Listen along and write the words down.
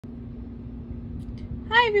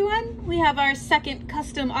Hi everyone, we have our second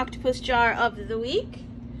custom octopus jar of the week.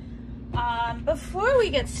 Before we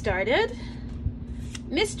get started,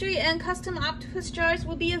 mystery and custom octopus jars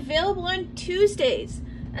will be available on Tuesdays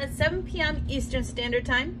at 7 p.m. Eastern Standard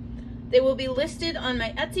Time. They will be listed on my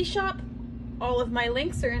Etsy shop. All of my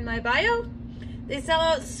links are in my bio. They sell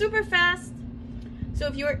out super fast, so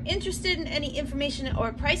if you are interested in any information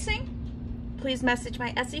or pricing, please message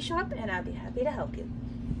my Etsy shop and I'll be happy to help you.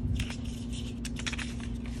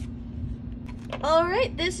 All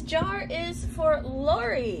right, this jar is for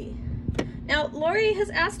Lori. Now, Lori has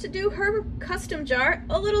asked to do her custom jar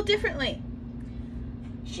a little differently.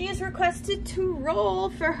 She has requested to roll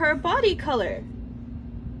for her body color.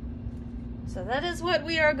 So that is what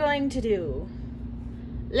we are going to do.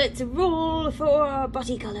 Let's roll for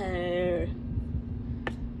body color.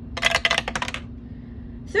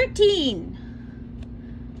 13.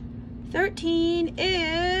 13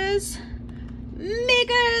 is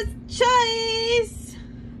Maker's Choice.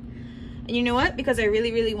 And you know what? Because I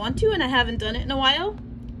really want to and I haven't done it in a while,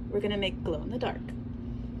 we're gonna make glow in the dark.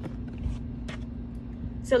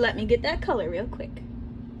 So let me get that color real quick.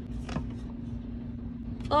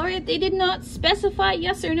 All right, they did not specify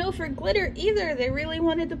yes or no for glitter either. They really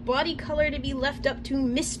wanted the body color to be left up to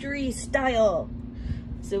mystery style.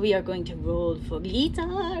 So we are going to roll for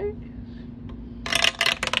glitter.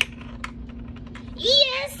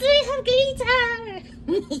 Yes, we have glitter!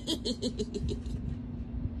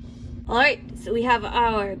 All right, so we have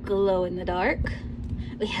our glow in the dark.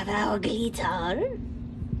 We have our glitter.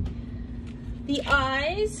 The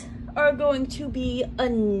eyes are going to be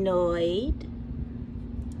annoyed.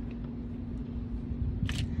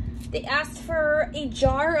 They asked for a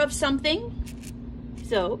jar of something,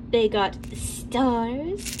 so they got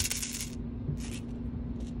stars.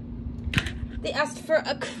 They asked for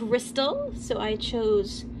a crystal, so I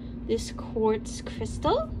chose this quartz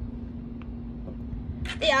crystal.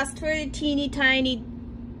 They asked for a teeny tiny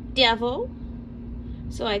devil,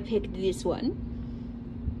 so I picked this one.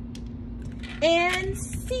 And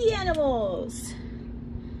sea animals.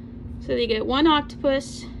 So they get one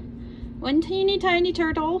octopus, one teeny tiny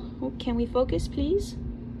turtle. Oh, can we focus, please?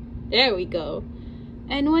 There we go.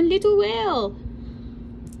 And one little whale.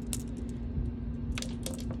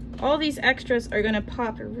 All these extras are gonna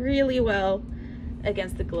pop really well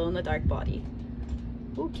against the glow-in-the-dark body.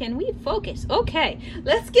 Oh, can we focus? Okay,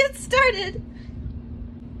 let's get started.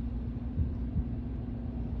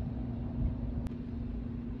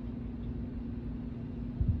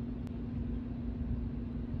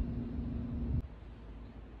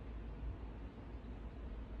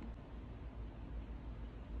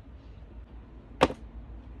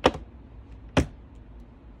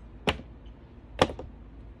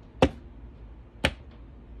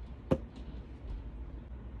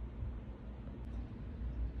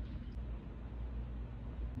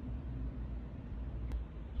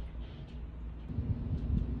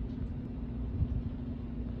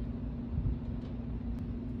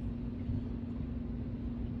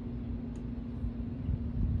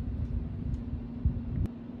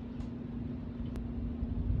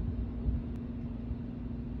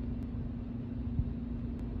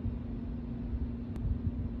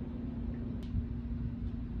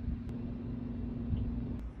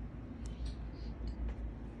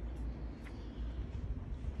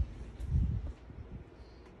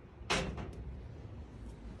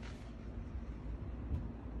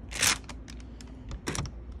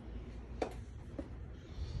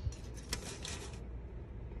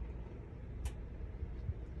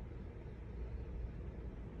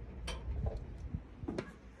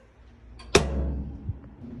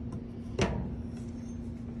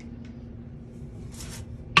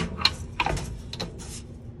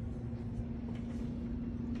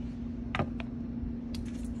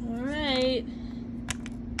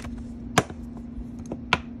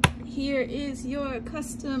 Here is your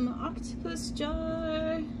custom octopus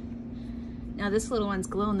jar. Now this little one's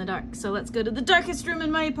glow in the dark, so let's go to the darkest room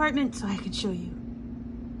in my apartment so I can show you.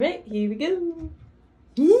 Right, here we go.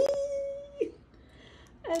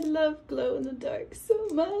 I love glow in the dark so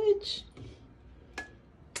much.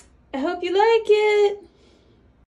 I hope you like it.